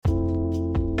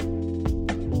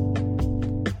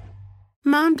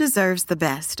Mom deserves the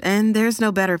best, and there's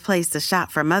no better place to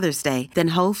shop for Mother's Day than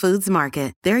Whole Foods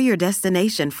Market. They're your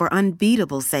destination for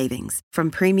unbeatable savings,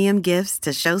 from premium gifts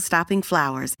to show-stopping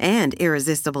flowers and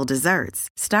irresistible desserts.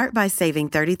 Start by saving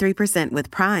 33%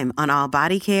 with Prime on all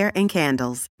body care and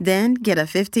candles. Then get a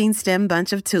 15-stem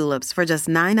bunch of tulips for just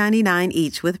 $9.99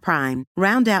 each with Prime.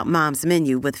 Round out Mom's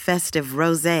menu with festive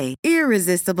rosé,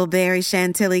 irresistible berry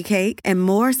chantilly cake, and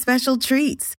more special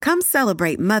treats. Come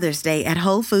celebrate Mother's Day at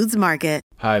Whole Foods Market.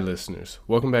 Hi listeners,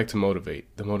 welcome back to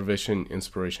Motivate, the Motivation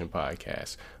Inspiration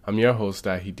Podcast. I'm your host,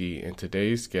 Dahi D, and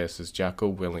today's guest is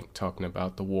Jocko Willink talking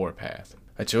about the warpath.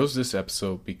 I chose this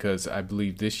episode because I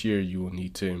believe this year you will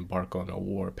need to embark on a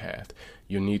warpath.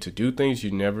 You'll need to do things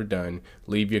you've never done,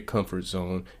 leave your comfort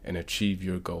zone, and achieve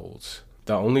your goals.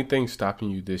 The only thing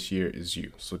stopping you this year is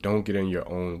you, so don't get in your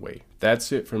own way.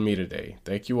 That's it for me today.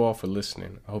 Thank you all for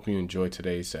listening. I hope you enjoyed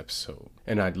today's episode.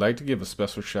 And I'd like to give a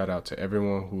special shout out to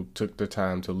everyone who took the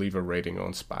time to leave a rating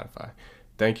on Spotify.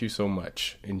 Thank you so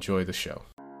much. Enjoy the show.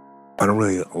 I don't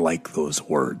really like those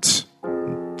words.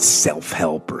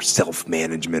 Self-help or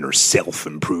self-management or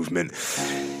self-improvement.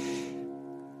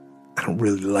 I don't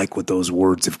really like what those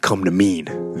words have come to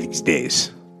mean these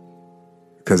days.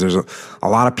 Because there's a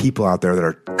lot of people out there that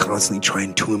are constantly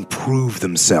trying to improve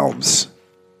themselves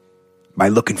by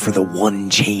looking for the one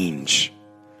change.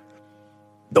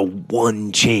 The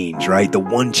one change, right? The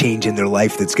one change in their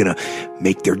life that's going to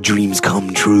make their dreams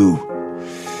come true.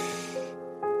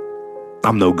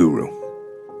 I'm no guru.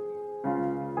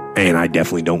 And I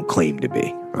definitely don't claim to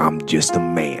be. I'm just a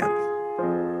man.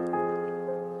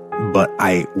 But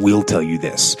I will tell you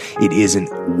this. It isn't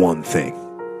one thing.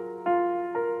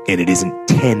 And it isn't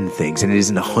 10 things, and it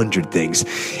isn't 100 things.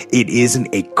 It isn't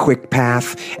a quick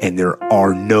path, and there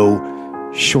are no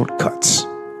shortcuts.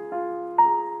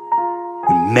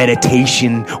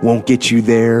 Meditation won't get you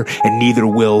there, and neither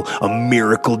will a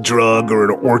miracle drug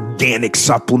or an organic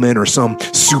supplement or some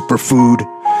superfood.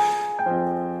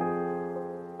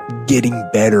 Getting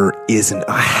better isn't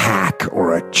a hack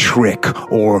or a trick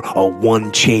or a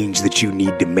one change that you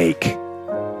need to make.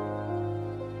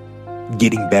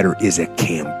 Getting better is a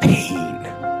campaign.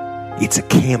 It's a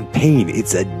campaign.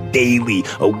 It's a daily,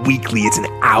 a weekly, it's an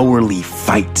hourly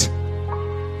fight.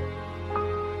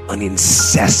 An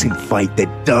incessant fight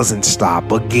that doesn't stop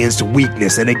against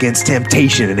weakness and against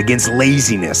temptation and against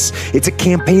laziness. It's a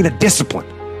campaign of discipline.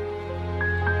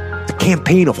 It's a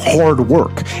campaign of hard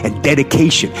work and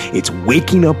dedication. It's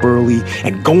waking up early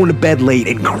and going to bed late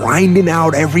and grinding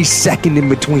out every second in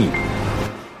between.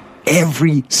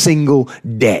 Every single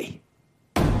day.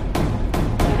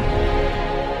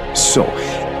 So,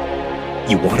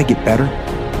 you want to get better?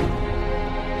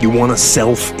 You want to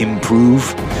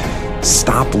self-improve?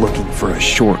 Stop looking for a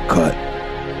shortcut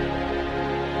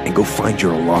and go find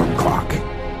your alarm clock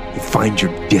and find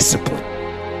your discipline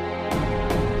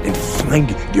and find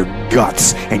your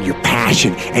guts and your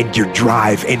passion and your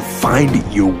drive and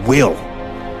find your will.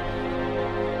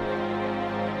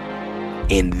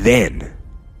 And then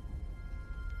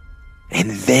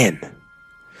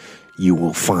you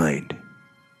will find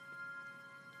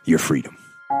your freedom.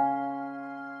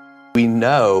 We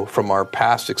know from our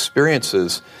past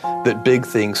experiences that big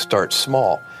things start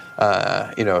small.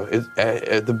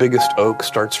 The biggest oak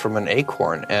starts from an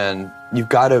acorn, and you've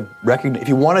got to recognize, if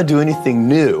you want to do anything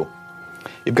new,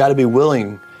 you've got to be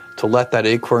willing to let that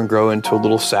acorn grow into a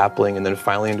little sapling and then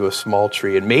finally into a small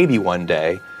tree, and maybe one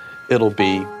day it'll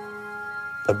be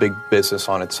a big business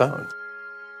on its own.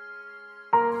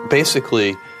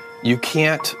 Basically, you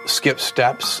can't skip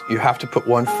steps. You have to put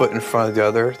one foot in front of the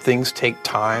other. Things take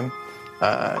time.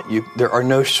 There are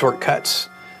no shortcuts,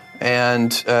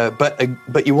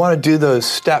 but you want to do those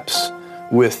steps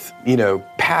with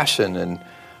passion and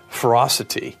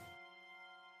ferocity.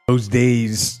 Those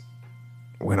days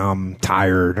when I'm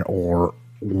tired or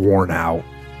worn out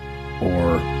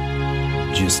or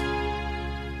just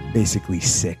basically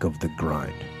sick of the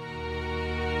grind.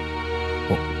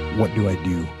 Well, what do I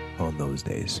do on those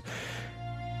days?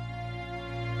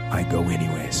 I go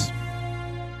anyways.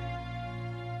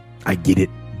 I get it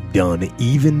done,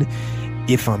 even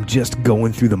if I'm just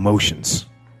going through the motions.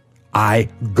 I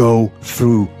go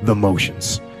through the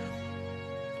motions.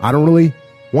 I don't really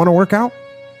want to work out.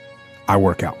 I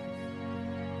work out.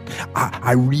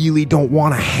 I really don't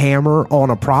want to hammer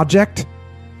on a project.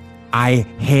 I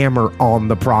hammer on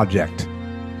the project.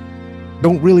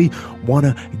 Don't really want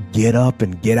to get up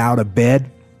and get out of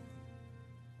bed.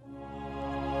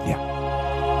 Yeah,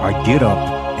 I get up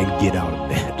and get out of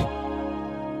bed.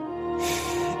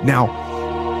 Now,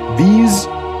 these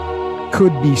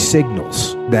could be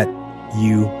signals that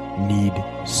you need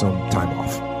some time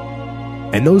off.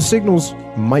 And those signals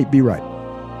might be right.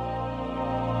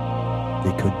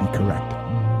 They could be correct.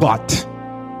 But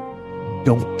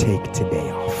don't take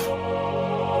today off.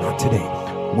 Not today.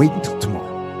 Wait until tomorrow.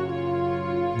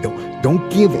 Don't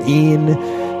give in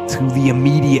to the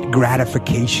immediate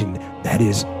gratification that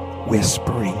is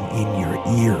whispering in your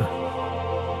ear.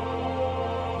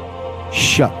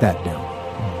 Shut that down.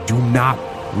 Do not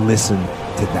listen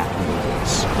to that little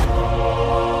voice.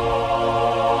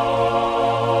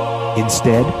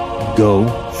 Instead, go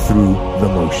through the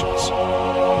motions.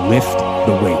 Lift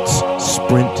the weights,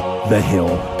 sprint the hill,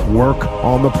 work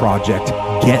on the project,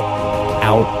 get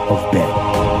out of bed.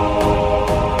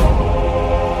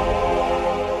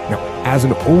 Now, as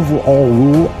an overall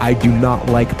rule, I do not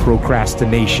like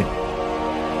procrastination.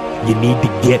 You need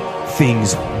to get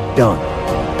things done.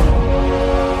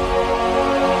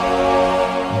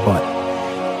 But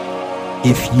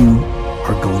if you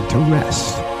are going to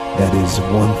rest, that is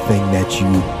one thing that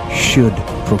you should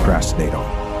procrastinate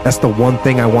on. That's the one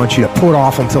thing I want you to put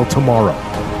off until tomorrow.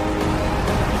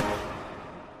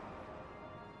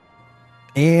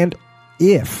 And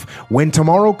if, when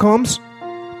tomorrow comes,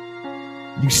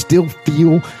 you still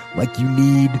feel like you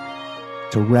need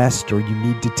to rest or you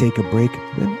need to take a break,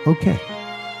 then okay.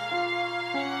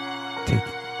 Take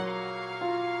it.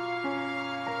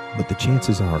 But the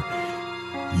chances are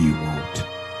you won't.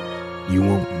 You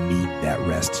won't need that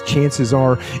rest. Chances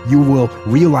are you will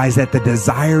realize that the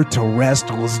desire to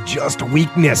rest was just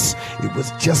weakness. It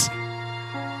was just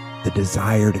the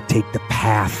desire to take the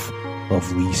path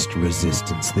of least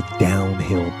resistance, the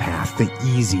downhill path, the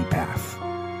easy path.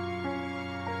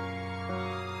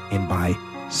 And by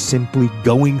simply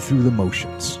going through the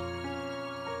motions,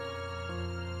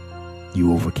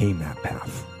 you overcame that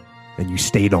path. And you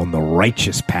stayed on the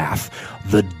righteous path,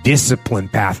 the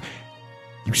disciplined path.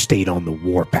 You stayed on the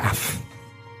war path,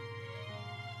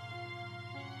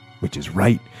 which is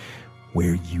right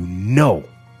where you know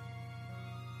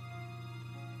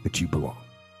that you belong.